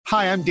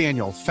Hi, I'm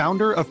Daniel,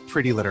 founder of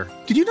Pretty Litter.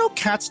 Did you know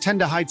cats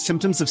tend to hide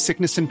symptoms of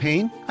sickness and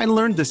pain? I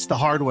learned this the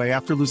hard way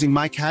after losing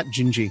my cat,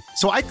 Gingy.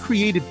 So I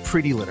created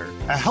Pretty Litter,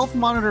 a health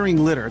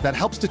monitoring litter that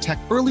helps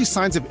detect early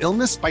signs of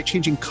illness by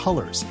changing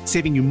colors,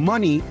 saving you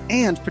money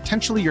and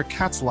potentially your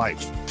cat's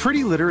life.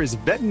 Pretty Litter is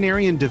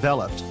veterinarian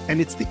developed, and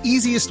it's the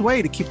easiest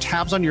way to keep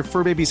tabs on your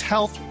fur baby's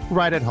health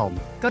right at home.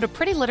 Go to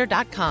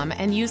prettylitter.com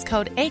and use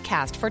code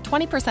ACAST for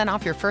 20%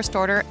 off your first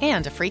order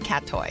and a free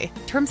cat toy.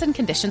 Terms and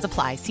conditions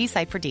apply. See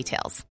site for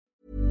details.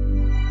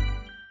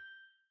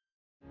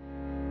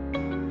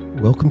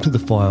 Welcome to the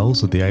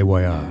files of the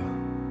AYR,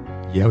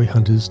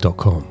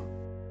 YowieHunters.com.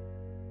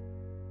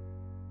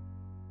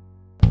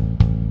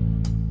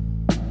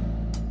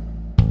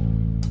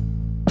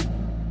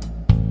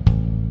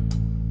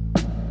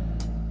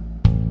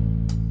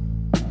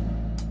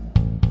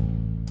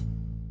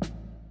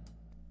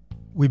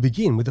 We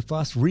begin with a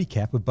fast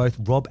recap of both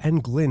Rob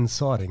and Glenn's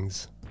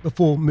sightings,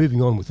 before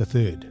moving on with the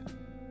third.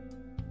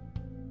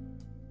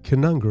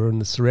 Canungra and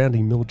the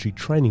surrounding military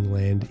training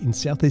land in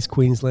southeast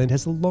Queensland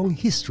has a long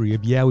history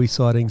of Yowie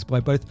sightings by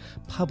both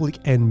public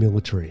and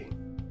military.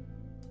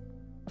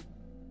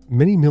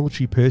 Many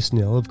military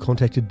personnel have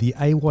contacted the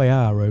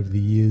AYR over the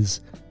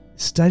years,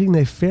 stating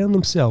they found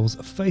themselves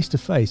face to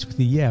face with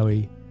the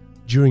Yowie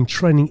during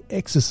training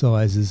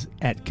exercises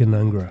at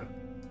Canungra.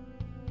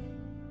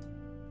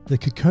 The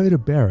Kokoda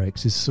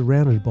Barracks is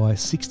surrounded by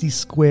 60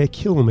 square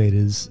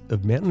kilometres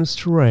of mountainous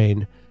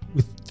terrain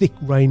with thick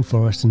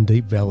rainforest and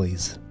deep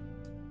valleys.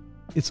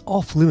 It's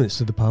off limits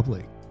to the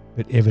public,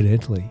 but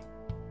evidently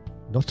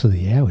not to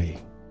the Yowie.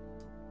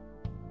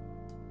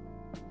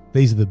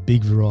 These are the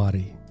big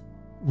variety,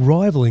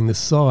 rivaling the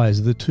size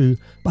of the two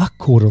buck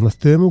caught on the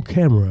thermal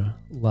camera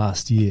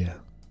last year.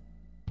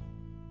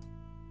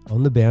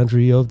 On the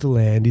boundary of the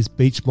land is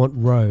Beachmont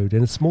Road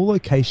and a small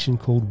location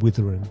called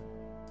Witheren.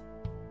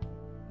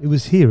 It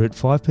was here at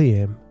 5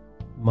 p.m,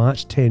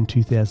 March 10,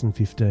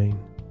 2015,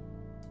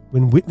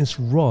 when witness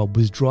Rob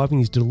was driving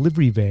his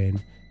delivery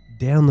van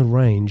down the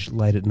range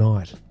late at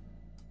night.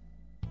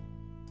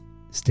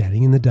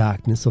 Standing in the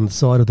darkness on the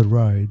side of the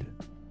road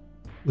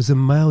was a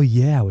male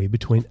Yowie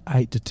between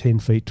 8 to 10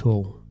 feet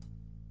tall.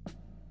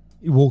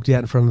 He walked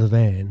out in front of the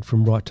van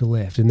from right to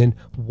left and then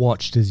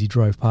watched as he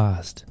drove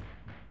past.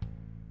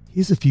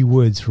 Here's a few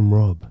words from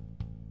Rob.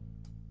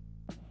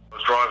 I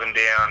was driving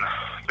down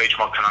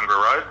Beachmont Canungra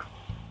Road.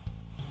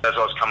 As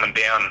I was coming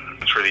down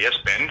through the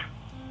S-bend,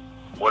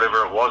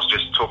 whatever it was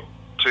just took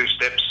 2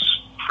 steps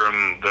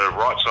from the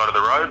right side of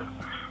the road,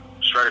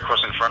 straight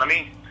across in front of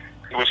me.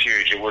 It was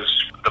huge. It was,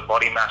 the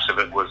body mass of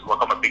it was, like,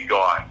 I'm a big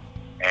guy,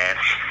 and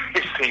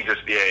this thing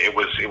just, it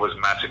was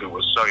massive. It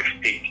was so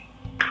thick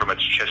from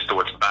its chest to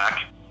its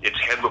back. Its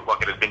head looked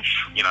like it had been,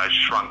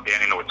 shrunk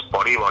down into its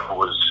body, like it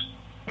was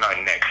no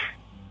neck.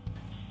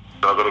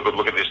 So I got a good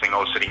look at this thing. I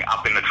was sitting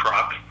up in the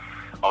truck.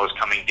 I was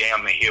coming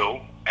down the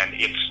hill, and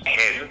its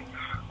head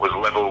was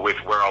level with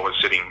where I was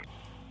sitting.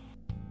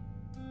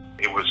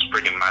 It was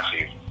friggin'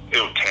 massive.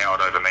 It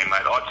towered over me,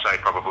 mate. I'd say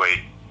probably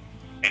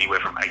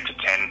anywhere from 8 to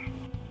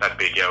 10. That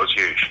big, yeah, it was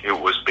huge. It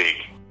was big.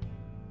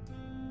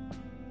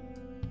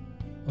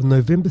 On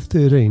November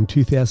 13,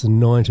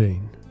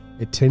 2019,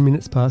 at 10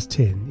 minutes past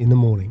 10 in the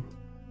morning,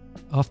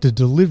 after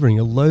delivering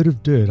a load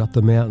of dirt up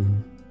the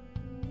mountain,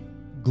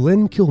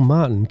 Glenn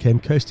Kilmartin came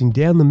coasting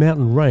down the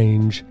mountain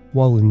range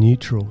while in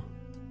neutral.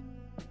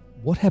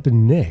 What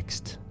happened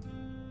next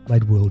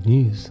made world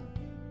news.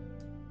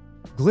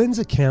 Glenn's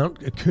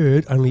account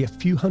occurred only a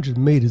few hundred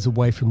metres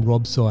away from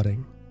Rob's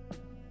sighting.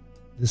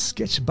 The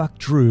sketch Buck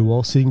drew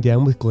while sitting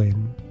down with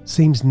Glenn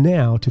seems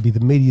now to be the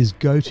media's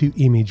go-to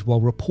image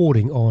while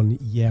reporting on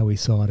Yowie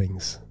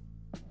sightings.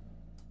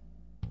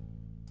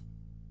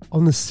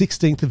 On the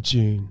 16th of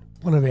June,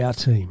 one of our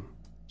team,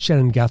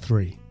 Shannon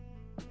Guthrie,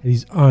 had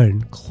his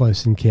own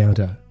close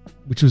encounter,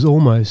 which was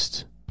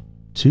almost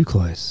too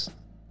close.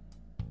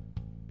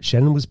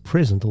 Shannon was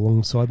present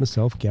alongside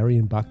myself, Gary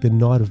and Buck the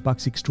night of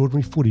Buck's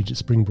extraordinary footage at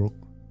Springbrook.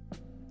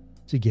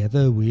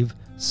 Together we've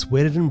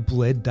sweated and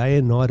bled day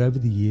and night over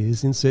the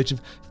years in search of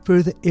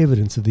further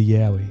evidence of the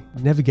Yowie,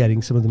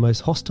 navigating some of the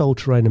most hostile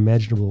terrain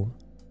imaginable.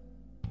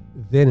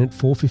 Then at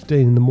 4:15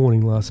 in the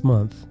morning last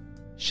month,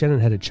 Shannon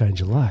had a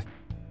change of luck.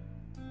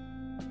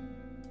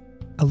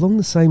 Along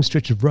the same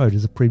stretch of road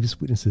as the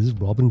previous witnesses,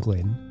 Rob and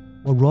Glenn,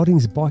 while riding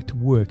his bike to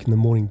work in the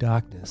morning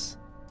darkness,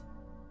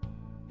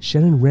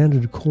 Shannon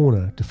rounded a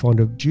corner to find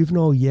a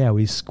juvenile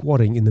Yowie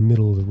squatting in the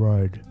middle of the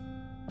road.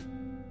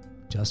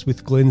 Just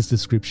with Glenn's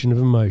description of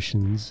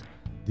emotions,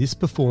 this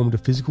performed a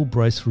physical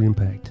brace for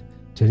impact,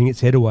 turning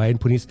its head away and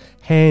putting its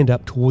hand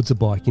up towards the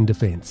bike in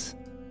defence.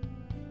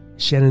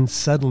 Shannon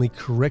suddenly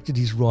corrected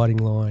his riding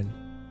line.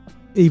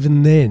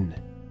 Even then,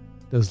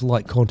 there was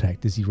light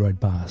contact as he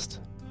rode past,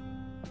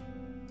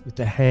 with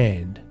the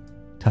hand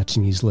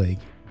touching his leg.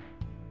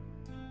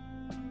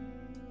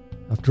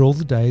 After all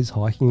the days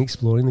hiking and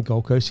exploring the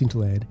Gold Coast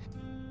hinterland,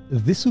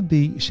 this would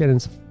be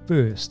Shannon's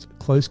first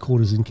close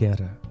quarters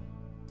encounter.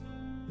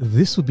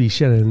 This would be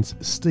Shannon's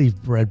Steve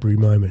Bradbury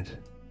moment.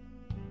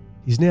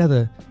 He's now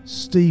the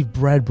Steve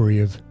Bradbury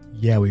of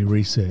Yowie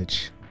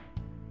research.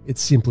 It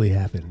simply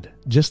happened,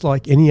 just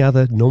like any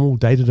other normal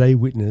day-to-day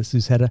witness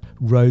who's had a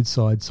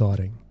roadside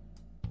sighting.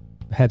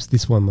 Perhaps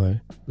this one, though,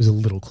 was a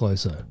little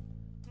closer.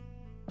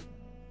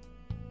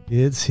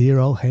 It's here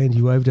I'll hand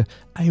you over to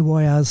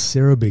AYR's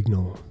Sarah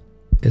Bignall.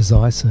 As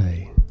I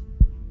say,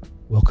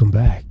 welcome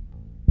back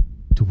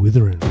to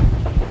Witheren.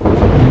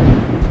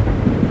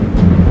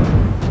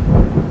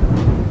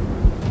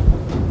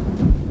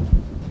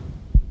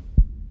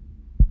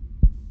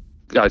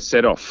 I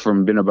set off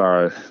from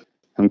Binnaburra.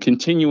 I'm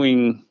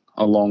continuing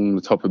along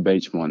the top of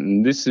Beachmont,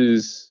 and this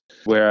is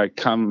where I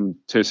come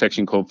to a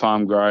section called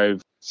Farm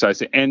Grove. So it's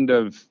the end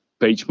of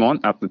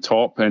Beachmont up the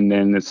top, and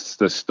then it's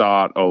the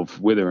start of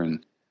Witheren.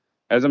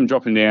 As I'm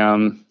dropping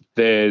down,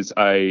 there's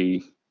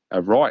a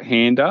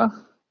right-hander,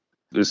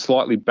 there's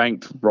slightly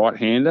banked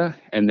right-hander,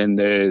 and then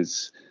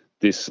there's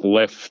this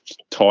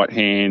left tight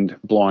hand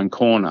blind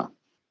corner.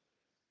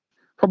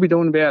 Probably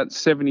doing about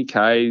 70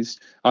 Ks.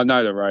 I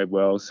know the road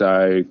well,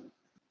 so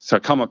I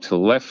come up to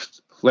the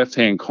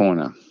left-hand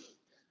corner.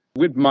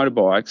 With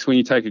motorbikes, when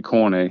you take a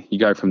corner, you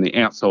go from the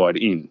outside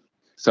in.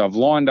 So I've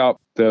lined up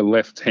the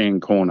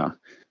left-hand corner.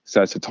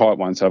 So it's a tight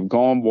one. So I've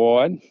gone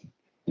wide,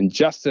 and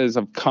just as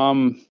I've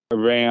come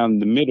around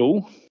the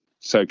middle,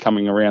 so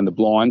coming around the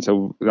blind,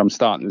 so I'm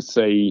starting to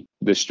see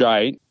the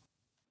straight,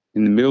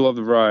 in the middle of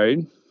the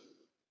road,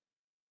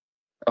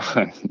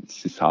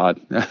 it's just hard.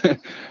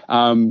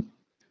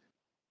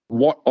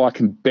 What I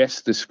can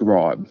best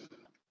describe,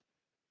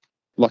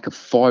 like a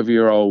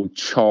 5-year-old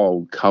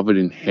child covered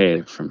in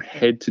hair from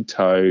head to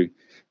toe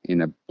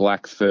in a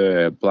black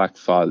fur, black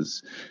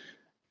fuzz,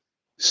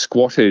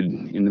 squatted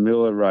in the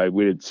middle of the road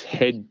with its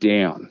head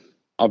down.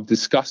 I've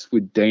discussed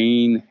with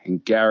Dean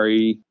and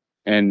Gary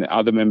and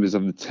other members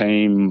of the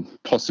team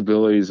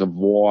possibilities of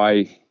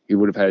why he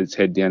would have had its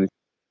head down. It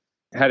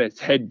had its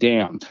head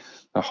down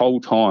the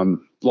whole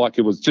time, like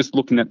it was just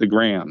looking at the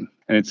ground.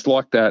 And it's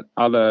like that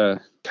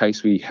other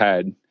case we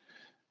had,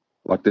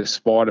 like the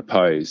spider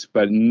pose,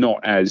 but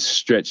not as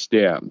stretched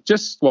out.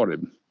 Just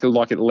squatted,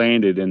 like it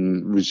landed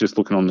and was just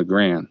looking on the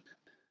ground.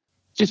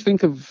 Just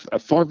think of a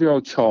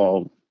 5-year-old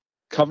child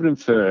covered in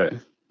fur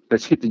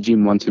that's hit the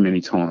gym one too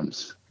many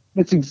times.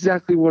 That's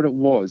exactly what it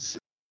was.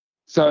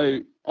 So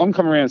I'm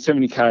coming around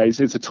 70 Ks.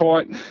 It's a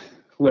tight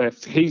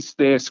left. He's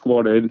there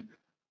squatted.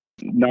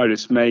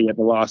 Noticed me at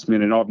the last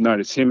minute. I've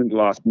noticed him at the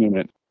last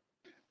minute.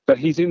 But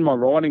he's in my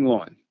riding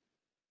line.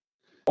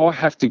 I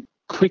have to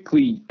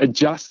quickly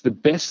adjust the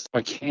best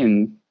I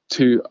can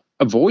to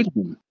avoid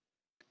him.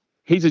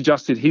 He's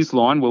adjusted his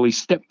line. Well, he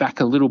stepped back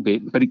a little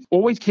bit, but he's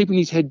always keeping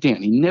his head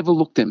down. He never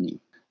looked at me.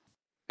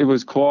 It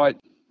was quite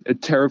a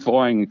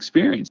terrifying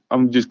experience.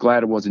 I'm just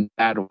glad it wasn't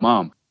dad or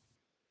mum.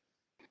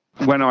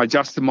 When I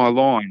adjusted my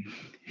line,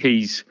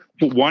 he's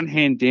put one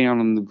hand down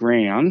on the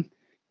ground,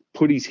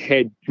 put his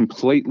head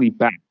completely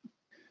back,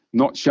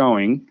 not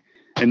showing.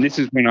 And this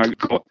is when I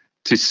got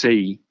to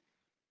see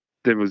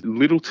there was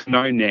little to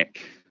no neck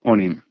on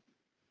him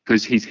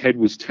because his head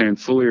was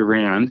turned fully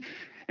around.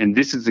 And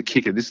this is the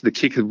kicker. This is the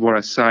kicker of what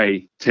I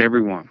say to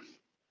everyone.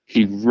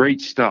 He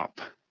reached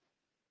up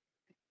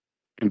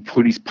and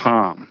put his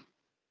palm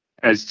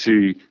as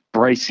to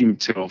brace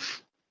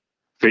himself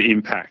for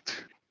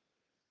impact.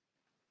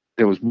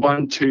 There was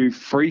 1, 2,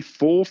 3,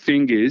 4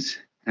 fingers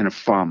and a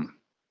thumb.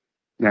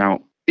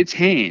 Now, its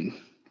hand,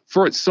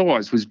 for its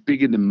size, was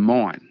bigger than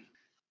mine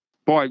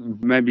by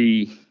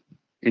maybe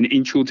an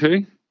inch or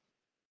two.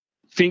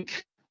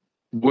 Think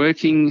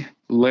working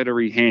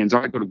leathery hands.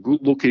 I got a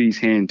good look at his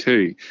hand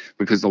too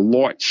because the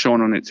light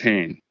shone on its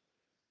hand.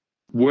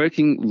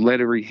 Working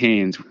leathery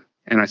hands,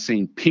 and I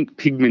seen pink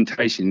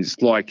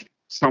pigmentations like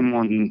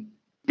someone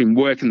been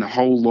working the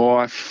whole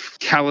life,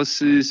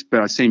 calluses,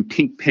 but I seen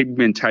pink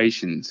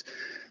pigmentations.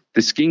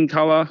 The skin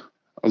colour,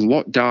 a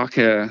lot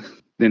darker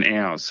than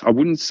ours. I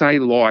wouldn't say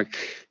like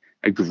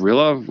a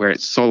gorilla where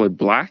it's solid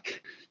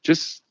black,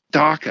 just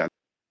darker.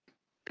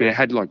 But it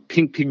had like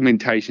pink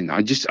pigmentation.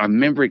 I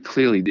remember it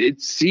clearly.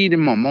 It's seared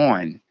in my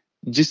mind,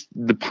 just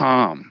the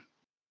palm.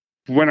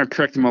 When I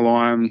corrected my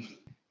line,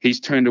 he's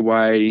turned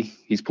away.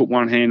 He's put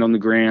one hand on the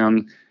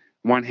ground,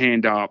 one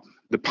hand up,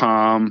 the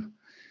palm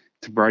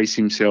to brace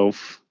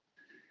himself.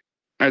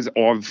 As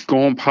I've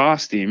gone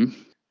past him,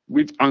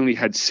 we've only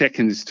had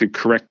seconds to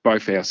correct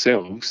both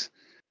ourselves.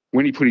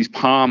 When he put his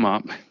palm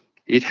up,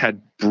 it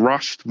had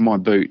brushed my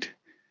boot.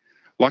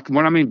 Like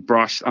when I mean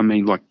brushed, I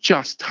mean like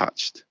just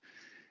touched.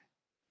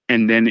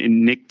 And then it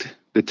nicked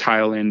the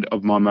tail end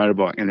of my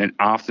motorbike. And then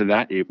after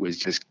that, it was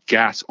just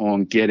gas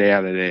on, get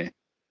out of there.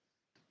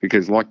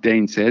 Because like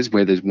Dean says,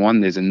 where there's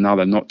one, there's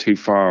another not too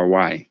far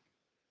away.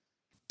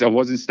 So I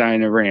wasn't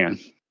staying around.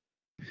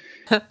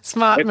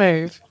 Smart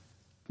move.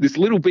 This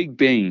little big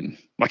being,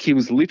 like he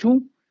was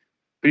little,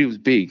 but he was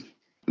big.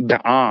 The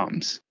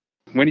arms.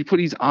 When he put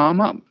his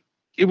arm up,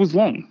 it was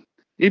long.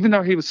 Even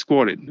though he was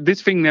squatted,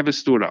 this thing never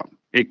stood up.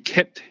 It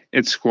kept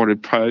its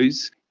squatted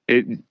pose.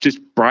 It just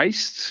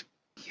braced.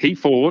 He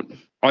fought.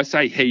 I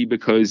say he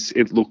because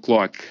it looked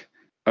like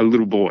a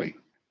little boy.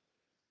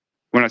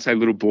 When I say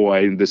little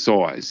boy, the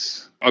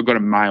size, I got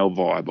a male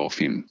vibe off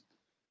him.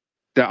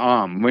 the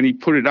arm, when he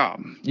put it up,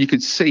 you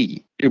could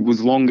see it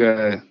was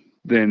longer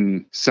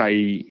than,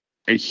 say,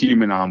 a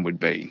human arm would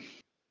be.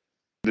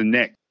 The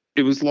neck,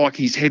 it was like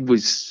his head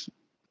was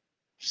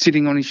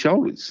sitting on his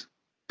shoulders,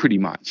 pretty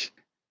much.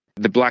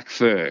 The black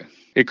fur,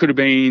 it could have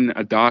been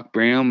a dark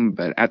brown,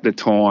 but at the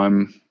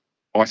time,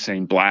 I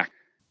seen black.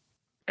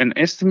 An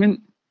estimate,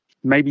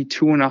 maybe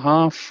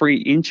 2.5, 3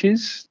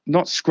 inches,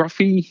 not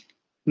scruffy,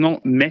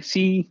 not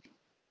messy,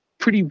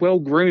 pretty well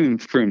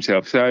groomed for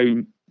himself.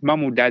 So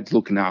mum or dad's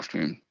looking after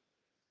him.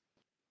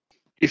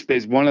 If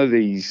there's one of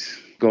these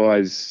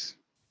guys,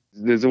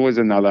 there's always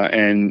another.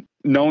 And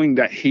knowing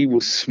that he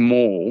was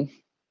small,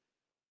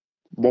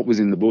 what was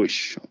in the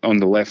bush on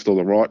the left or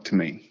the right to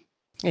me?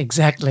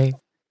 Exactly.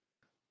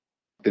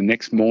 The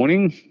next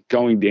morning,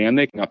 going down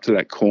there, up to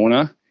that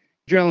corner,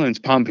 adrenaline's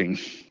pumping.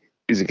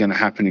 Is it going to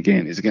happen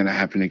again? Is it going to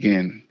happen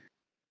again?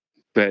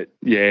 But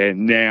yeah,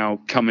 now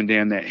coming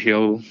down that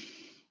hill,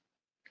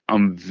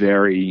 I'm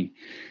very,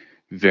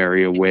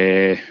 very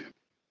aware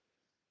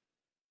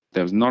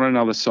there was not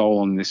another soul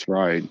on this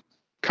road.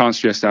 Can't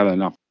stress that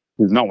enough.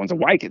 No one's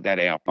awake at that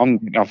hour. I'm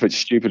up at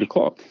stupid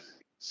o'clock.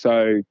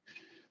 So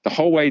the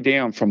whole way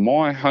down from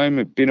my home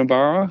at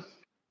Binnaburra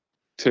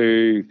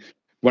to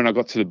when I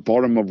got to the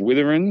bottom of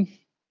Witheren,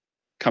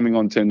 coming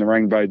onto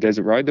Narangba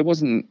Desert Road, there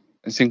wasn't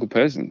a single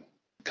person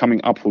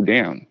coming up or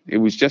down. It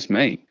was just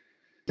me.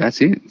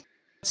 That's it.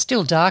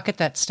 Still dark at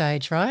that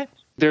stage, right?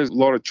 There's a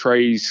lot of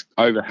trees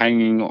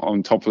overhanging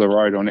on top of the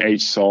road on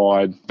each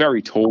side,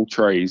 very tall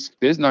trees.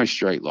 There's no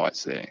street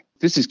lights there.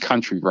 This is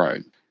country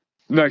road.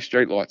 No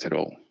street lights at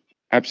all.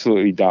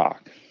 Absolutely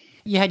dark.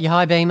 You had your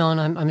high beam on,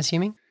 I'm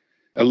assuming?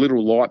 A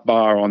little light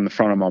bar on the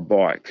front of my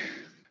bike.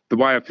 The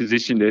way I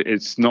positioned it,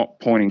 it's not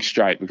pointing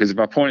straight, because if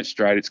I point it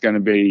straight, it's going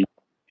to be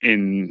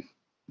in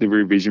the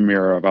rear vision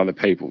mirror of other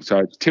people. So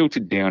it's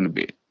tilted down a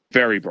bit.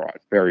 Very bright,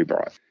 very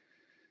bright.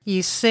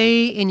 You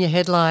see in your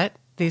headlight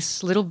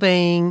this little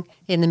being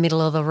in the middle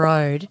of the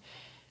road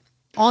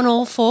on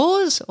all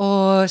fours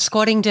or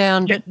squatting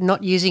down but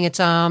not using its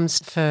arms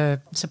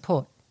for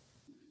support?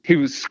 He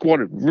was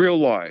squatted real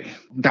low.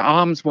 The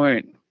arms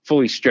weren't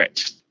fully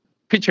stretched.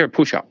 Picture a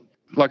push-up.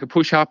 Like a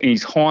push-up, and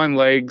his hind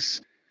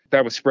legs,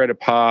 they were spread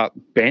apart,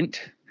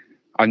 bent.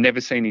 I've never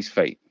seen his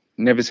feet.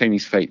 Never seen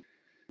his feet.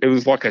 It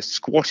was like a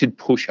squatted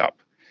push-up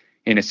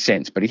in a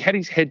sense, but he had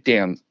his head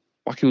down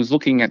like he was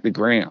looking at the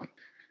ground.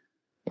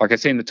 Like I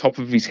seen the top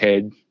of his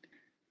head,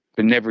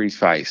 but never his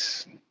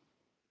face.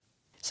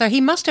 So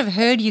he must have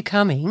heard you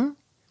coming,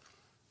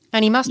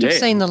 and he must have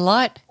seen the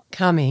light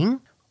coming.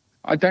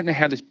 I don't know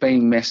how this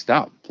being messed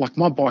up. Like,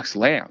 my bike's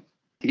loud.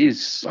 It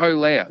is so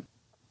loud.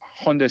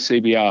 Honda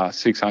CBR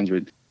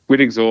 600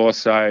 with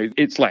exhaust, so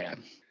it's loud.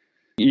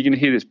 You can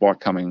hear this bike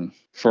coming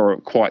for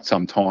quite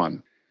some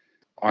time.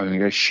 I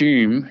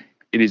assume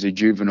it is a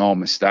juvenile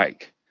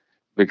mistake,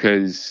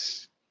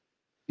 because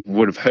he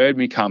would have heard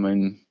me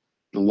coming,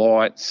 the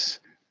lights.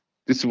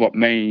 This is what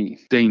me,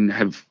 Dean,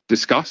 have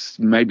discussed.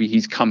 Maybe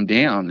he's come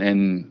down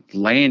and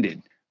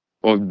landed,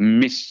 or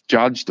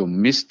misjudged or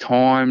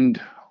mistimed.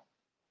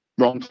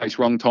 Wrong place,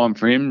 wrong time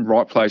for him.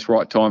 Right place,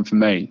 right time for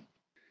me.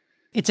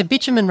 It's a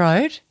bitumen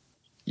road?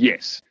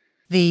 Yes.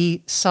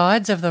 The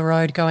sides of the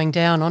road going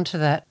down onto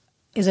that,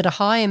 is it a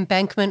high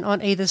embankment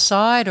on either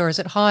side, or is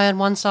it high on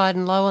one side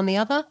and low on the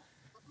other?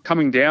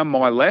 Coming down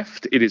my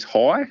left, it is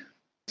high.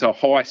 It's a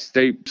high,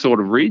 steep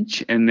sort of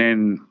ridge. And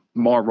then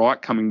my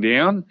right coming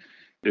down,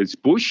 it's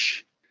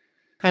bush.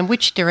 And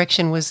which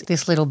direction was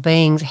this little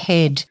being's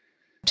head?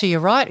 To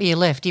your right or your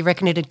left? Do you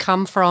reckon it had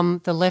come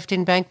from the left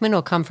embankment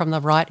or come from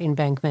the right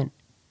embankment?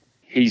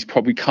 He's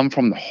probably come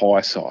from the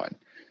high side.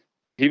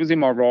 He was in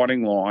my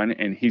riding line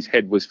and his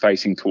head was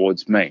facing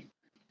towards me.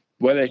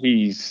 Whether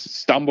he's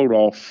stumbled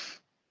off,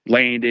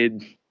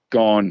 landed,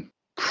 gone,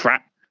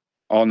 crap,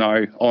 oh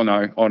no, oh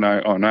no, oh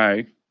no, oh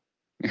no,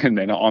 and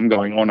then I'm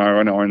going, oh no,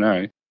 oh no, oh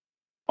no.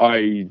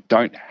 I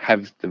don't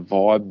have the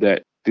vibe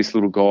that this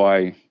little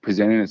guy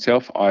presented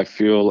itself. I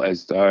feel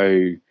as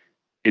though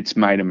it's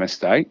made a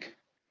mistake.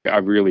 I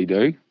really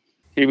do.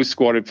 He was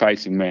squatted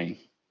facing me.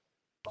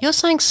 You're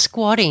saying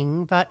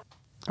squatting, but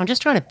I'm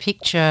just trying to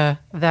picture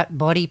that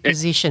body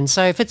position.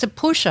 So if it's a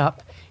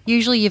push-up,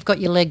 usually you've got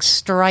your legs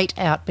straight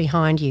out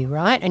behind you,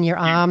 right? And your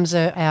arms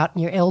are out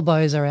and your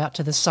elbows are out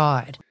to the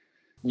side.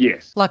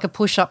 Yes. Like a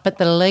push-up, but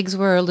the legs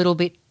were a little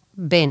bit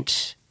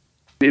bent.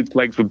 His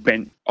legs were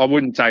bent. I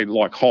wouldn't say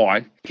like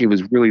high. He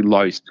was really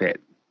low set.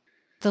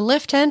 The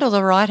left hand or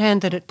the right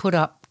hand that it put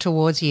up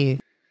towards you?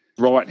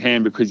 Right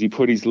hand, because he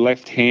put his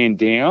left hand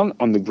down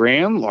on the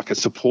ground like a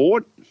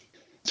support.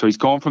 So he's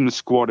gone from the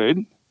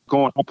squatted,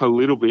 gone up a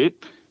little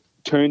bit,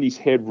 turned his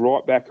head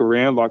right back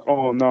around like,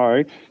 oh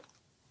no,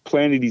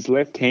 planted his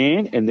left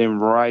hand and then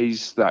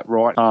raised that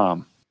right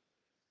arm.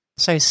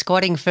 So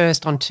squatting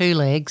first on two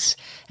legs,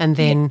 and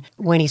then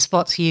when he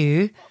spots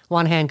you,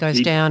 one hand goes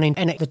down and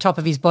at the top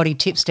of his body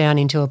tips down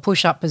into a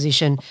push-up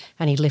position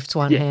and he lifts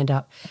one hand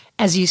up.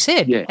 As you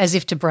said, as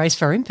if to brace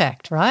for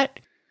impact, right?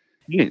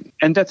 Yeah,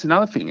 and that's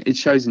another thing. It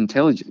shows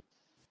intelligence.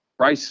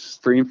 Brace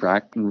for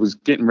impact was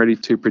getting ready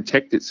to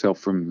protect itself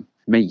from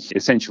me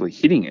essentially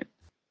hitting it.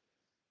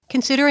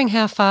 Considering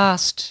how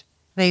fast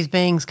these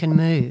beings can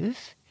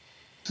move,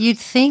 you'd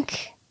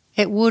think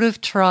it would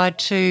have tried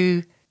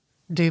to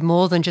do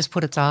more than just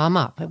put its arm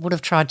up. It would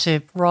have tried to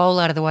roll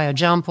out of the way or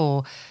jump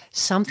or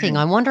something.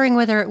 I'm wondering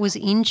whether it was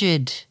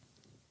injured.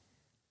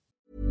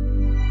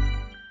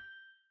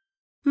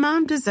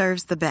 Mom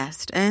deserves the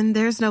best, and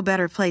there's no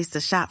better place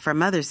to shop for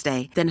Mother's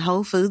Day than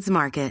Whole Foods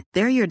Market.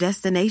 They're your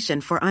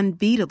destination for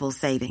unbeatable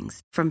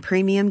savings, from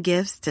premium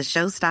gifts to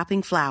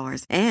show-stopping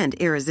flowers and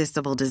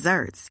irresistible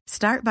desserts.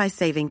 Start by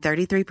saving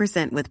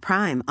 33% with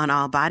Prime on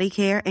all body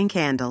care and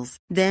candles.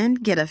 Then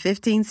get a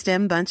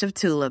 15-stem bunch of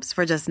tulips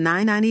for just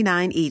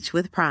 $9.99 each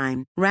with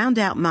Prime. Round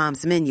out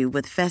Mom's menu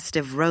with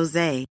festive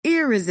rosé,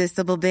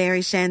 irresistible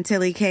berry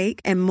chantilly cake,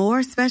 and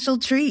more special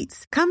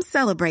treats. Come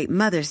celebrate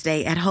Mother's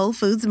Day at Whole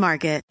Foods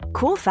Market.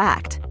 Cool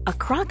fact, a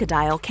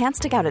crocodile can't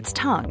stick out its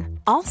tongue.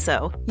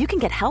 Also, you can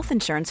get health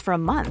insurance for a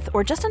month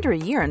or just under a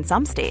year in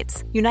some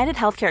states. United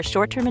Healthcare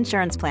short-term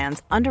insurance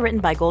plans,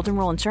 underwritten by Golden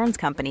Rule Insurance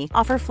Company,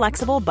 offer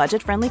flexible,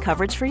 budget-friendly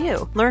coverage for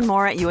you. Learn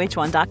more at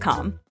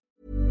uh1.com.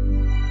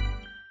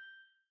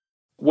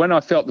 When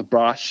I felt the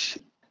brush,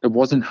 it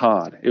wasn't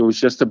hard. It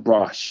was just a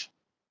brush.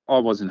 I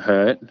wasn't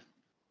hurt.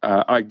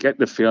 I get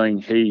the feeling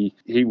he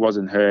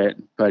wasn't hurt,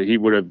 but he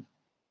would have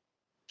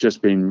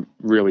just been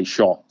really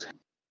shocked.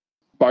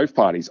 Both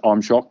parties.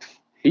 I'm shocked.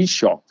 He's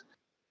shocked.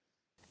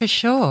 For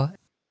sure.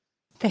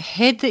 The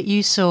head that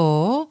you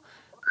saw,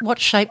 what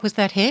shape was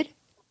that head?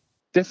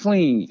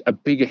 Definitely a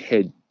bigger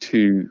head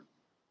to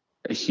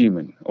a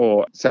human,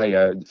 or say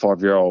a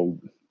 5-year-old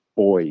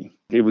boy.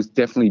 It was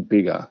definitely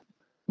bigger,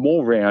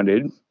 more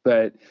rounded,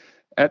 but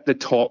at the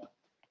top,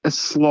 a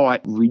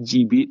slight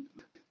ridgy bit.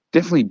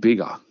 Definitely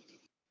bigger.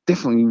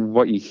 Definitely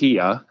what you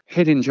hear,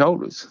 head and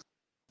shoulders.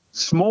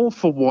 Small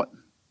for what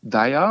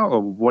they are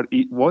or what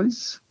it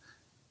was.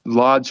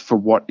 Large for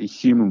what a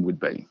human would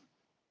be.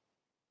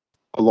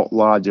 A lot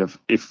larger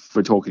if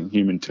we're talking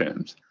human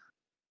terms.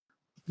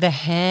 The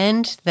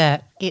hand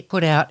that it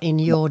put out in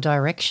your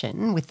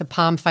direction with the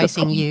palm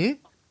facing you?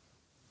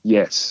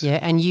 Yes. Yeah,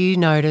 and you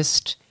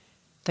noticed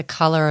the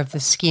colour of the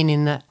skin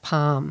in that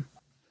palm.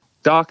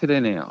 Darker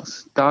than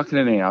ours,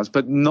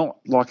 but not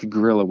like a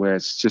gorilla where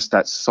it's just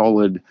that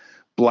solid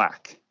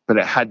black, but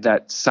it had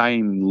that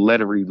same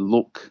leathery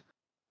look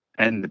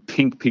and the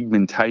pink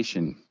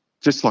pigmentation.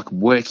 Just like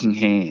working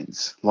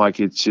hands, like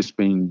it's just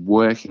been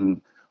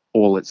working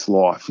all its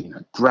life,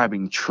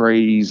 grabbing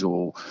trees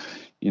or,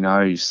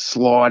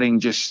 sliding,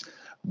 just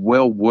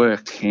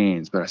well-worked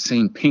hands. But I've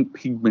seen pink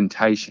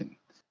pigmentation,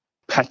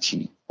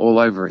 patchy, all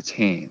over its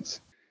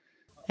hands.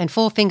 And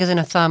 4 fingers and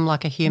a thumb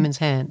like a human's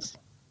hands.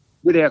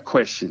 Without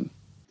question.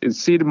 It's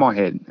seared in my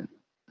head.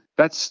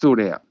 That stood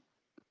out.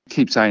 I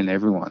keep saying to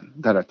everyone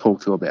that I talk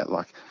to about,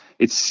 like,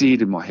 it's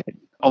seared in my head.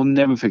 I'll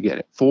never forget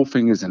it. 4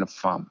 fingers and a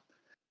thumb.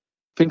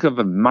 Think of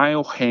a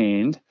male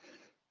hand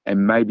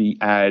and maybe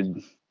add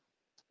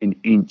an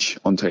inch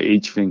onto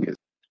each finger.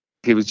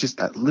 It was just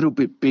a little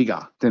bit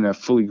bigger than a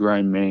fully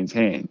grown man's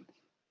hand.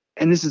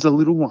 And this is a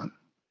little one,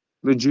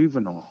 the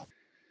juvenile.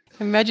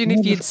 Imagine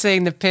if you'd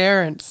seen the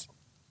parents.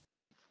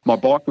 My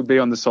bike would be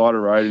on the side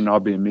of the road and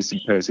I'd be a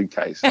missing person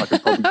case. I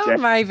could probably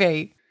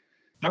Maybe.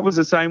 That was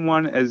the same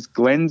one as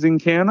Glenn's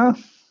encounter.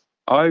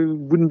 I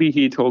wouldn't be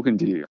here talking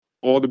to you.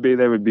 All the be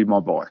there would be my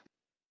bike.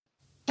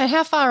 And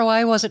how far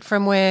away was it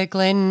from where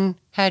Glenn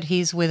had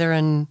his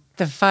Witheren,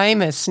 the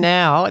famous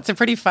now, it's a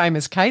pretty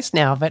famous case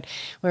now, but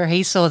where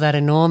he saw that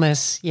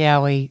enormous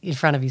Yowie in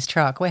front of his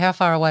truck? How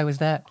far away was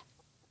that?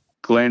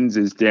 Glenn's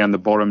is down the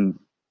bottom,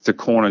 the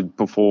corner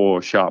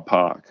before Sharp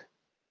Park.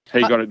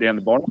 He got it down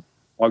the bottom.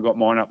 I got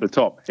mine up the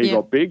top. He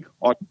got big,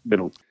 I got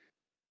middle.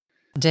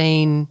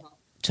 Dean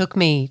took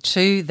me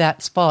to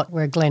that spot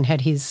where Glenn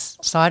had his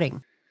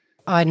sighting.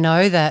 I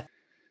know that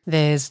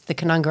there's the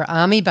Canungra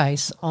Army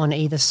base on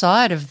either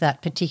side of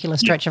that particular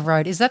stretch of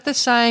road. Is that the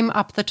same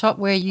up the top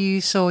where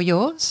you saw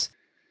yours?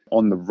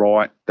 On the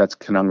right, that's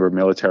Canungra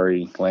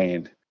military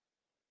land.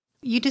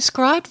 You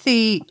described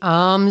the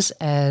arms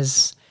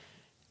as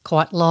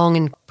quite long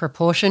in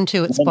proportion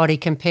to its body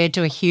compared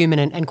to a human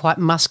and quite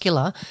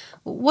muscular.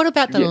 What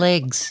about the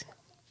legs?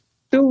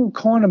 Still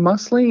kind of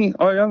muscly.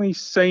 I only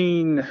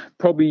seen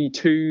probably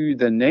to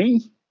the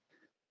knee,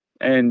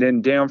 and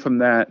then down from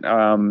that,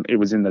 it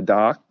was in the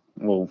dark.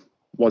 Well,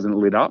 wasn't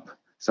lit up,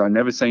 so I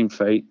never seen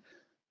feet.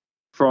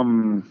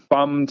 From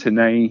bum to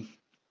knee,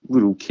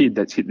 little kid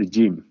that's hit the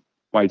gym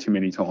way too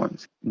many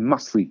times.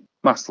 Muscly,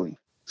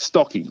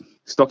 stocky,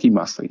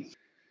 muscly.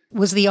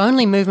 Was the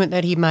only movement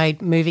that he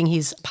made moving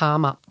his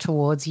palm up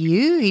towards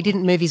you? He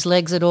didn't move his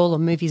legs at all or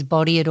move his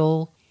body at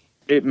all?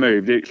 It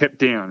moved. It kept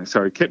down.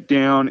 So it kept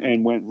down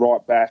and went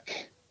right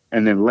back,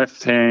 and then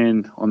left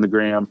hand on the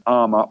ground,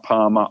 arm up,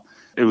 palm up.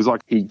 It was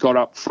like he got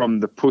up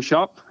from the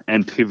push-up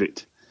and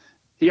pivot.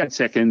 He had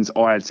seconds,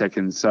 I had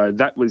seconds. So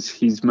that was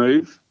his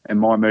move, and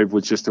my move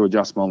was just to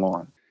adjust my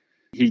line.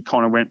 He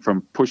kind of went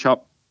from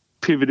push-up,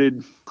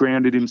 pivoted,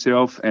 grounded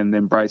himself, and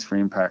then braced for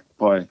impact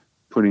by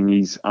putting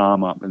his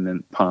arm up and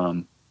then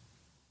palm.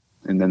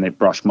 And then they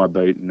brushed my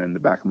boot and then the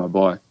back of my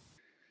bike.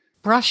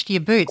 Brushed your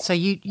boot, so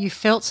you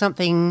felt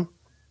something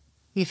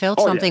You felt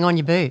something on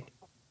your boot?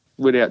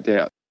 Without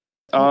doubt.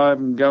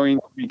 I'm going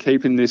to be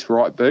keeping this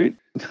right boot.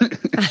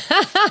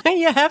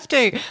 You have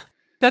to.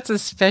 That's a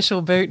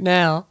special boot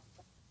now.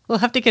 We'll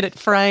have to get it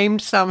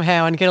framed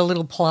somehow and get a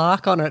little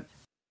plaque on it.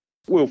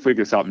 We'll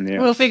figure something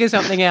out. We'll figure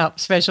something out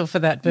special for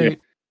that boot.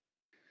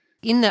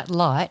 Yeah. In that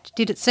light,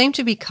 did it seem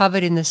to be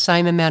covered in the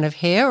same amount of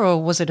hair,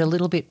 or was it a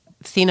little bit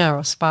thinner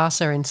or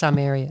sparser in some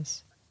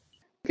areas?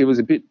 It was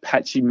a bit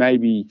patchy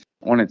maybe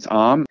on its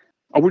arm.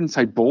 I wouldn't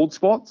say bald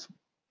spots.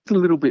 It's a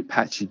little bit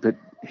patchy, but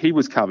he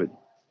was covered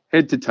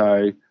head to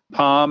toe.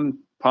 Palm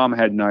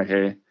had no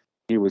hair.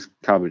 He was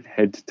covered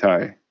head to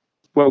toe.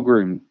 Well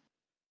groomed.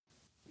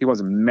 He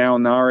wasn't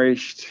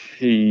malnourished.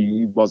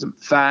 He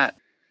wasn't fat.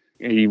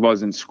 He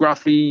wasn't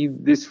scruffy.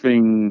 This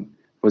thing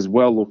was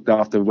well looked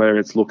after, whether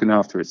it's looking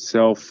after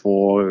itself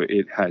or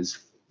it has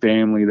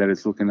family that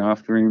is looking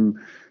after him.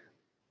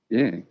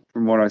 Yeah,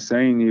 from what I've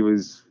seen, he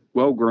was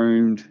well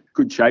groomed,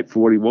 good shape for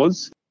what he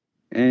was,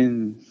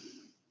 and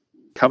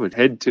covered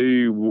head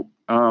to,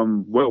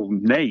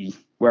 knee,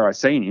 where I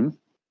seen him,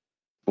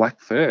 black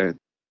fur.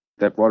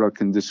 That what I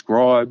can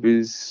describe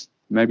is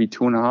maybe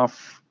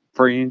 2.5,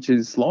 3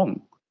 inches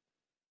long.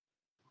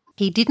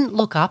 He didn't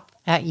look up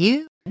at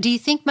you. Do you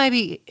think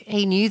maybe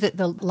he knew that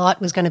the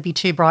light was going to be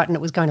too bright and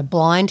it was going to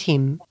blind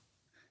him?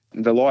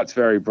 The light's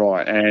very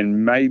bright,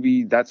 and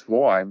maybe that's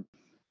why,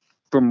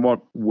 from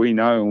what we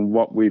know and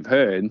what we've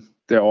heard,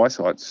 their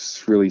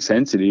eyesight's really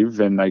sensitive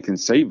and they can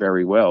see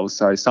very well.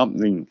 So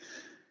something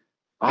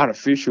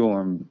artificial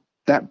and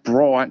that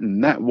bright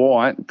and that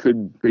white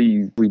could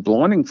be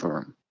blinding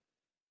for them.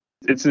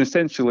 It's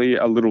essentially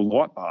a little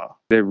light bar.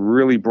 They're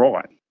really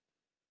bright.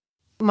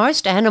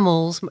 Most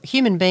animals,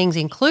 human beings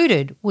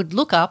included, would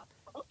look up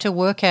to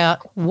work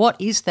out what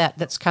is that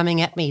that's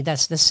coming at me.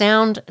 That's the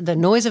sound, the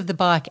noise of the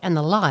bike and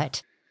the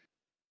light.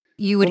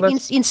 You would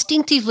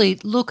instinctively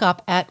look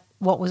up at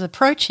what was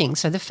approaching.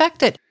 So the fact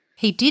that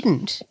he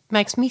didn't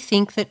makes me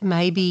think that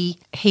maybe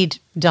he'd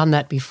done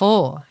that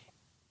before.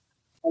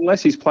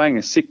 Unless he's playing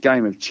a sick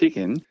game of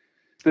chicken,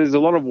 there's a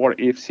lot of what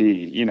ifs here.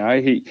 You know,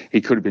 he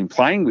could have been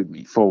playing with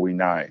me for all we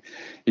know.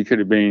 He could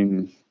have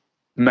been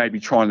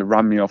maybe trying to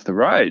run me off the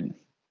road.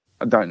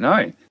 I don't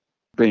know.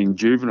 Being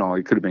juvenile,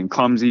 he could have been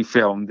clumsy,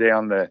 fell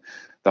down the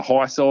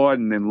high side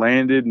and then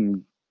landed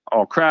and,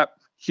 oh crap,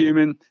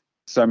 human.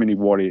 So many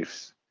what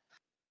ifs.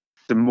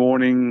 The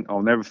morning,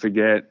 I'll never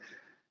forget.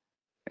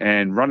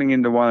 And running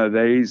into one of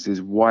these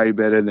is way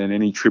better than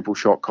any triple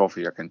shot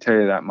coffee, I can tell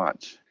you that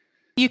much.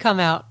 You come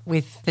out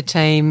with the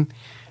team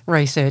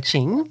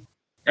researching.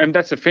 And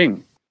that's the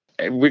thing.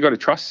 We've got to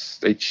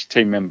trust each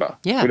team member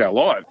with our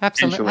lives.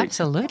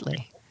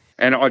 Absolutely.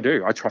 And I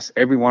do. I trust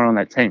everyone on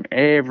that team.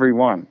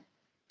 Everyone.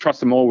 Trust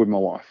them all with my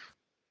life.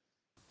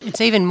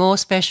 It's even more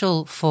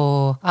special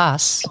for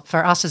us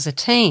as a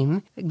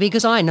team,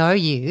 because I know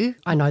you,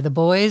 I know the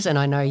boys and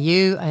I know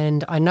you,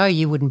 and I know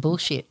you wouldn't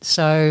bullshit.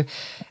 So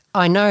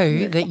I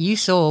know that you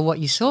saw what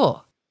you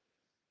saw.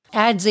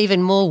 Adds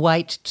even more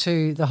weight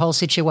to the whole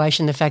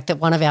situation, the fact that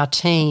one of our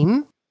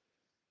team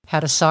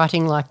had a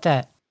sighting like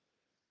that.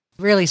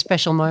 Really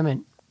special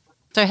moment.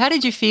 So how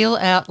did you feel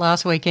out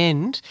last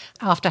weekend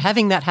after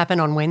having that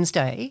happen on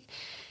Wednesday?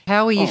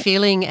 How were you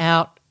feeling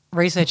out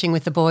researching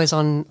with the boys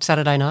on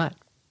Saturday night?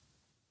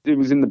 It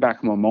was in the back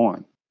of my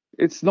mind.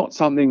 It's not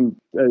something,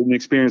 an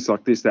experience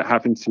like this that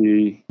happens to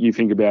you, you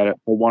think about it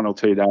for 1 or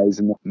 2 days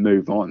and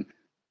move on.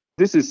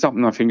 This is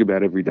something I think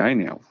about every day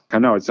now. I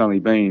know it's only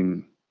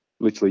been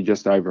literally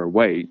just over a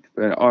week,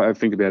 but I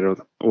think about it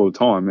all the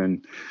time.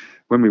 And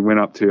when we went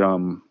up to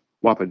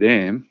Wappa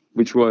Dam,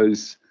 which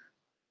was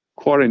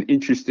quite an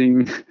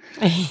interesting...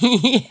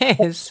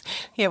 Yes.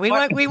 Yeah, we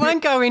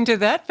won't go into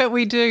that, but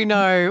we do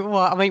know...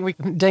 Well, I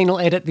mean, Dean will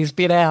edit this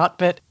bit out,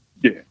 but...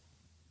 Yeah.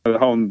 The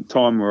whole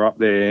time we're up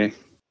there,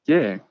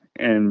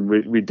 and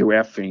we do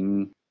our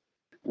thing.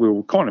 We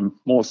were kind of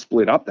more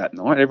split up that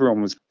night.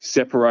 Everyone was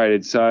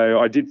separated. So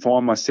I did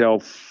find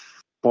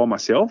myself by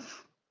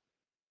myself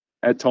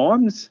at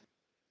times.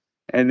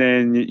 And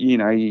then, you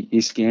know,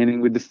 you're scanning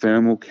with the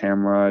thermal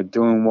camera,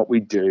 doing what we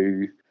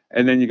do.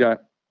 And then you go,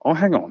 oh,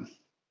 hang on.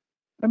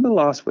 Remember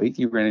last week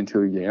you ran into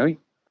a Yowie?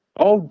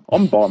 Oh,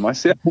 I'm by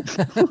myself.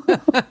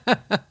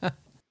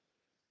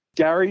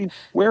 Gary,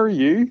 where are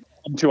you?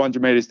 I'm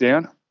 200 metres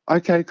down.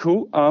 Okay,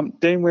 cool.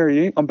 Dean, where are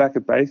you? I'm back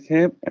at base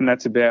camp, and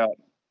that's about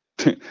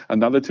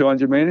another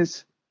 200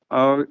 metres.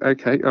 Oh,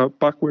 okay.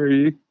 Buck, where are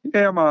you?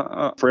 Yeah,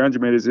 I'm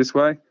 300 metres this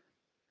way.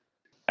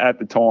 At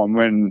the time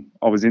when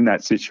I was in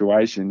that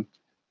situation,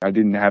 I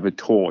didn't have a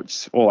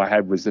torch. All I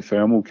had was the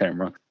thermal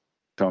camera.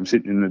 So I'm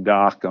sitting in the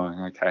dark going,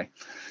 okay,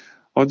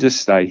 I'll just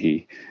stay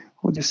here.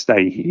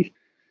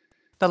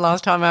 The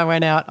last time I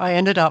went out, I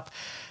ended up,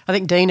 I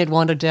think Dean had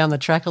wandered down the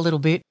track a little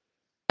bit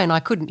and I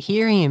couldn't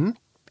hear him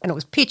and it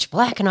was pitch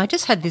black and I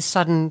just had this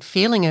sudden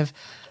feeling of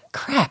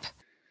crap.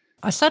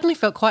 I suddenly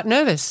felt quite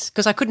nervous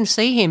because I couldn't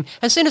see him.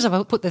 As soon as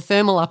I put the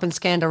thermal up and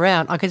scanned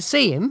around, I could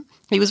see him.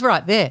 He was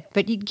right there,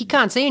 but you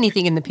can't see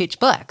anything in the pitch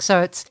black.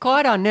 So it's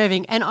quite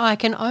unnerving and I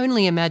can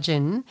only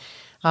imagine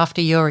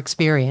after your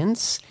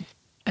experience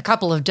a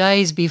couple of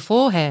days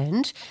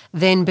beforehand,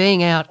 then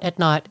being out at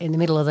night in the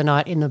middle of the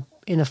night in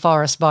the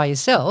forest by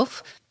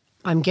yourself,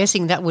 I'm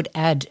guessing that would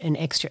add an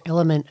extra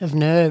element of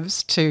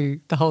nerves to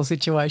the whole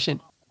situation.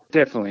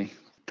 Definitely.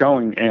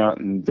 Going out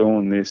and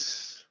doing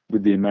this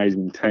with the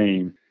amazing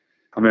team,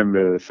 I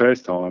remember the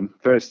first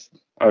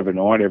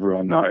overnight,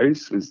 everyone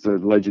knows, was the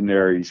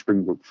legendary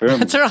Springbrook Thermal.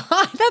 That's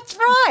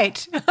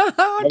right.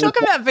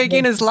 Talk about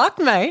beginner's luck,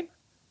 mate.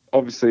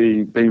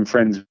 Obviously, being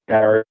friends with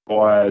Gary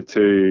prior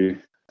to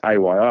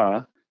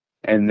AYR,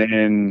 and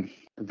then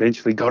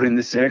eventually got in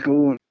the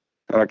circle.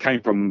 I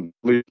came from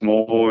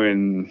Lismore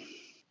in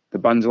the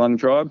Bundjalung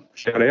tribe,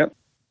 shout out.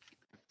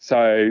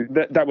 So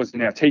that was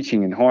in our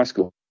teaching in high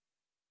school.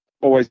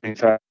 Always been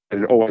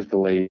fascinated, always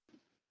believed.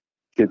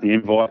 Get the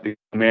invite to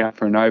come out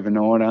for an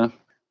overnighter,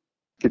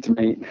 get to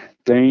meet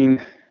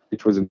Dean,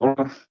 which was an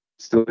honour,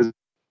 still is,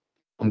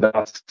 on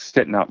dusk,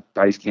 setting up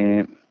base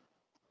camp.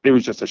 It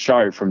was just a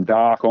show from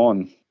dark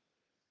on.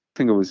 I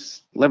think it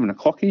was 11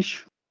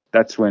 o'clock-ish.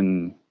 That's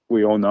when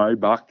we all know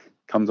Buck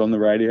comes on the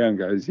radio and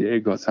goes, yeah,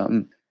 got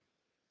something.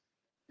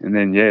 And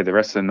then, the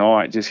rest of the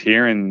night, just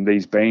hearing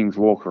these beings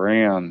walk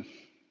around,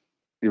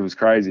 it was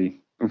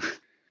crazy. I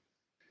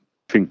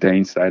think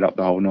Dean stayed up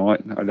the whole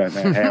night. I don't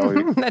know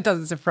how. That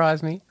doesn't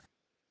surprise me.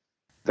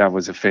 That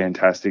was a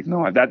fantastic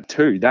night.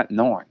 That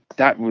night,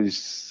 that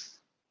was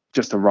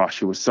just a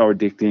rush. It was so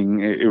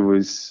addicting. It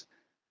was,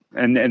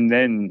 and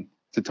then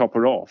to top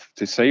it off,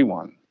 to see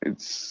one,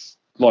 it's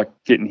like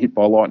getting hit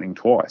by lightning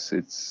twice.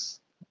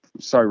 It's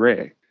so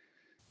rare.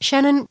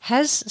 Shannon,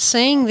 has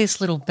seeing this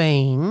little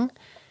being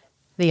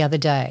the other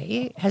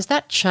day, has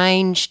that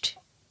changed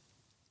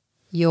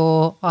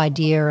your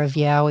idea of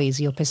Yowies,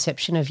 your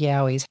perception of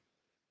Yowies?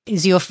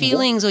 Is your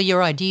feelings or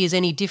your ideas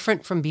any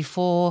different from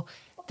before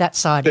that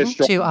sighting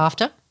to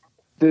after?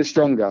 They're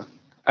stronger,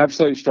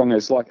 absolutely stronger.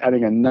 It's like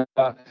adding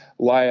another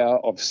layer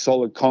of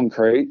solid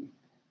concrete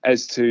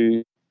as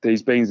to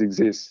these beings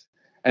exist,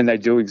 and they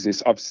do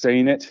exist. I've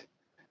seen it,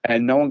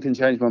 and no one can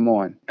change my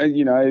mind. And,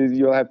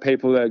 you'll have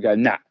people that go,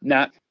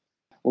 nah.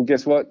 Well,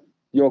 guess what?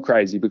 You're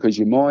crazy because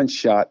your mind's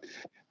shut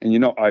and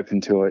you're not open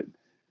to it.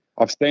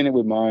 I've seen it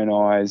with my own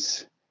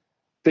eyes.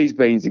 These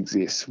beings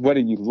exist, whether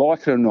you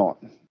like it or not.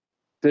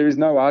 There is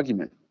no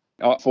argument.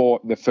 I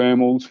thought the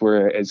thermals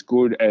were as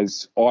good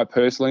as I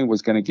personally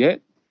was going to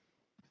get,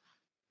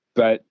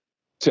 but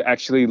to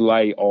actually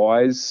lay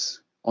eyes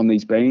on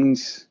these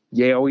beings,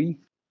 Yowie,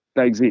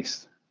 they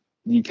exist.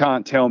 You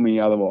can't tell me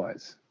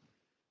otherwise.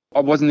 I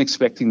wasn't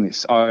expecting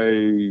this.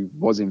 I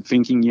wasn't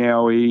thinking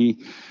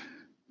Yowie.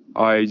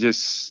 I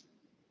just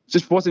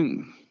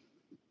wasn't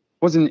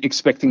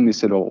expecting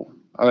this at all.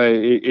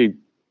 It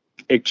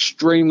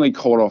extremely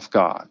caught off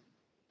guard.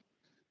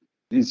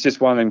 It's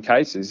just one of them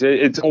cases.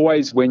 It's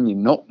always when you're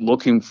not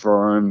looking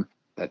for them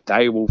that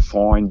they will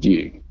find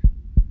you.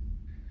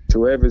 To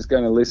whoever's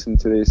going to listen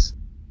to this,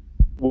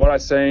 what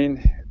I've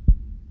seen,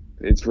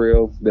 it's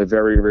real. They're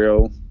very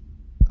real.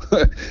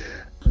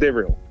 They're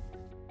real.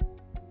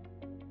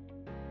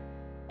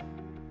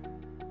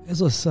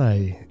 As I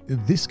say,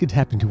 this could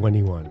happen to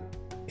anyone,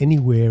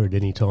 anywhere at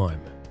any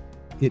time.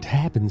 It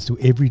happens to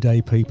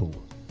everyday people.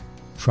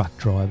 Truck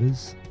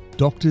drivers,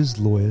 doctors,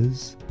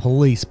 lawyers,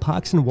 police,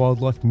 parks and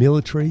wildlife,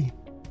 military,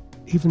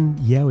 even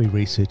Yowie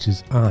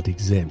researchers aren't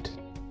exempt.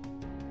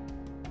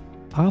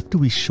 After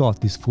we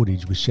shot this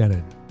footage with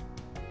Shannon,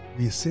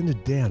 we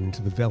ascended down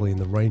into the valley in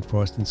the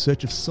rainforest in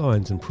search of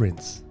signs and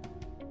prints.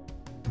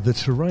 The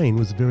terrain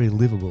was very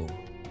livable,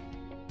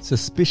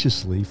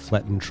 suspiciously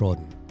flat and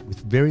trodden, with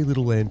very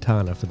little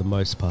lantana for the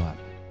most part.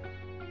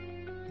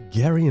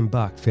 Gary and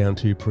Buck found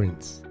 2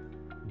 prints,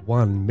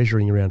 one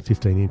measuring around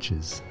 15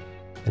 inches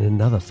and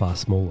another far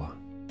smaller.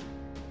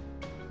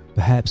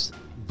 Perhaps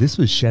this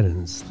was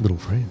Shannon's little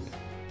friend.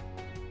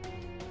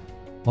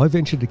 I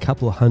ventured a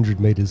couple of 100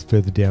 metres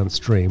further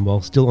downstream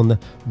while still on the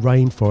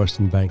rainforest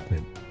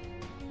embankment.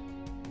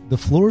 The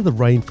floor of the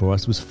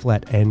rainforest was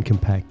flat and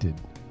compacted.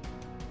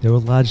 There were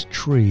large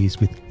trees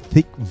with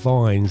thick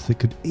vines that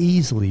could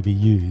easily be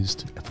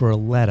used for a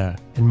ladder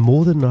and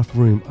more than enough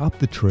room up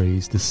the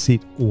trees to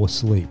sit or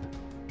sleep.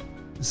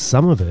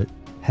 Some of it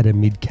had a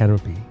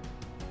mid-canopy,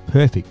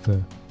 perfect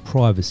for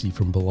privacy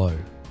from below.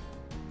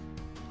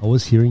 I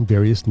was hearing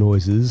various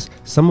noises,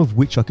 some of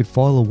which I could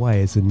file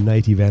away as a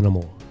native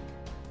animal,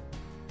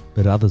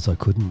 but others I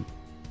couldn't.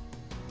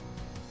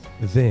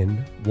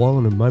 Then, while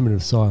in a moment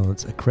of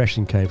silence, a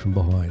crashing came from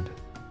behind.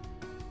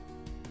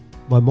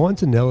 My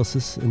mind's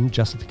analysis and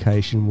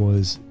justification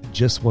was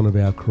just one of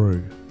our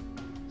crew,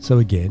 so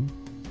again,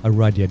 I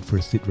radioed for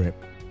a sit rep.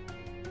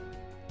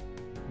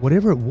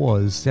 Whatever it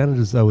was sounded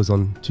as though it was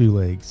on 2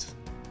 legs.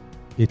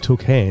 It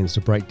took hands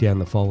to break down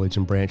the foliage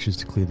and branches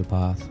to clear the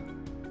path.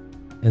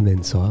 And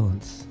then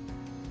silence.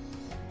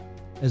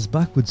 As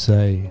Buck would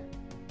say,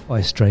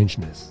 by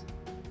strangeness.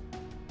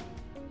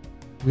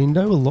 We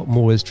know a lot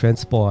more has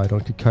transpired on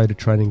Kokoda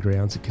training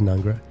grounds at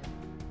Canungra.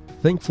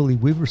 Thankfully,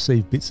 we've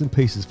received bits and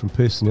pieces from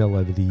personnel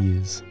over the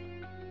years.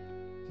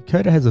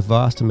 Kokoda has a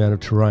vast amount of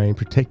terrain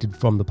protected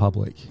from the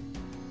public.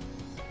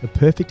 the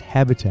perfect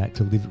habitat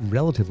to live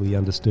relatively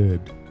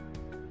undisturbed,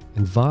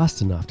 and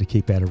vast enough to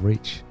keep out of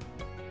reach.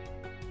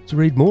 To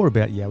read more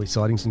about Yowie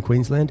sightings in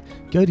Queensland,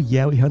 go to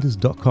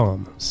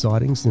yowiehunters.com,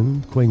 sightings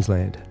in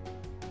Queensland.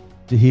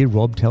 To hear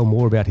Rob tell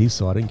more about his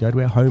sighting, go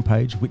to our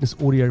homepage, Witness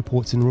Audio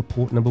Reports in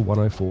report number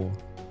 104.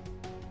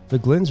 For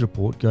Glenn's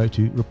report, go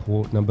to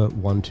report number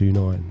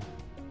 129.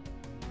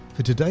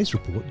 For today's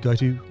report, go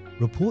to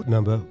report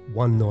number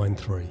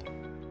 193.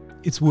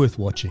 It's worth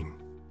watching.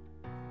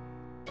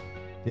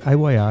 The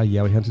AYR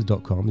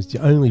YowieHunters.com is the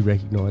only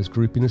recognised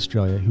group in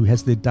Australia who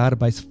has their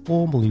database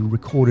formally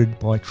recorded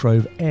by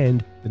Trove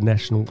and the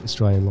National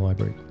Australian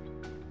Library.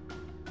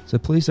 So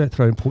please don't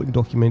throw important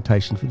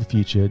documentation for the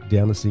future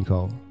down the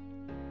sinkhole.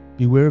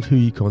 Beware of who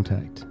you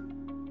contact.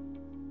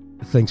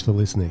 Thanks for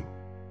listening.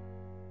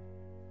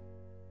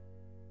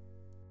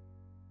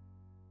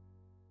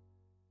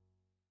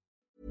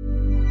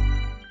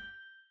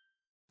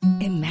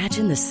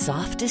 Imagine the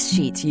softest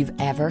sheets you've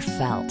ever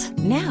felt.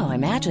 Now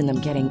imagine them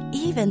getting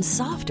even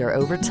softer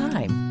over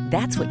time.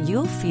 That's what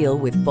you'll feel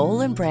with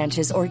Boll &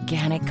 Branch's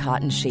organic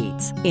cotton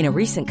sheets. In a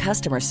recent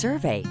customer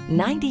survey,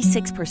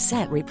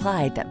 96%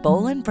 replied that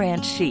Boll &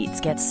 Branch sheets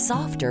get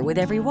softer with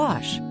every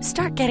wash.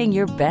 Start getting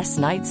your best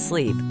night's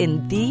sleep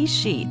in these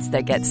sheets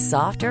that get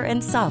softer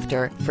and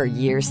softer for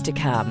years to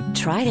come.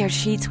 Try their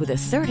sheets with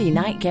a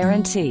 30-night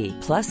guarantee.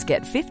 Plus,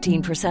 get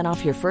 15%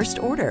 off your first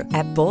order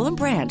at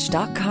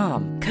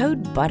bollandbranch.com.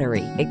 Code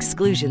BUTTERY.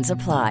 Exclusions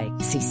apply.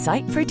 See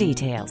site for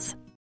details.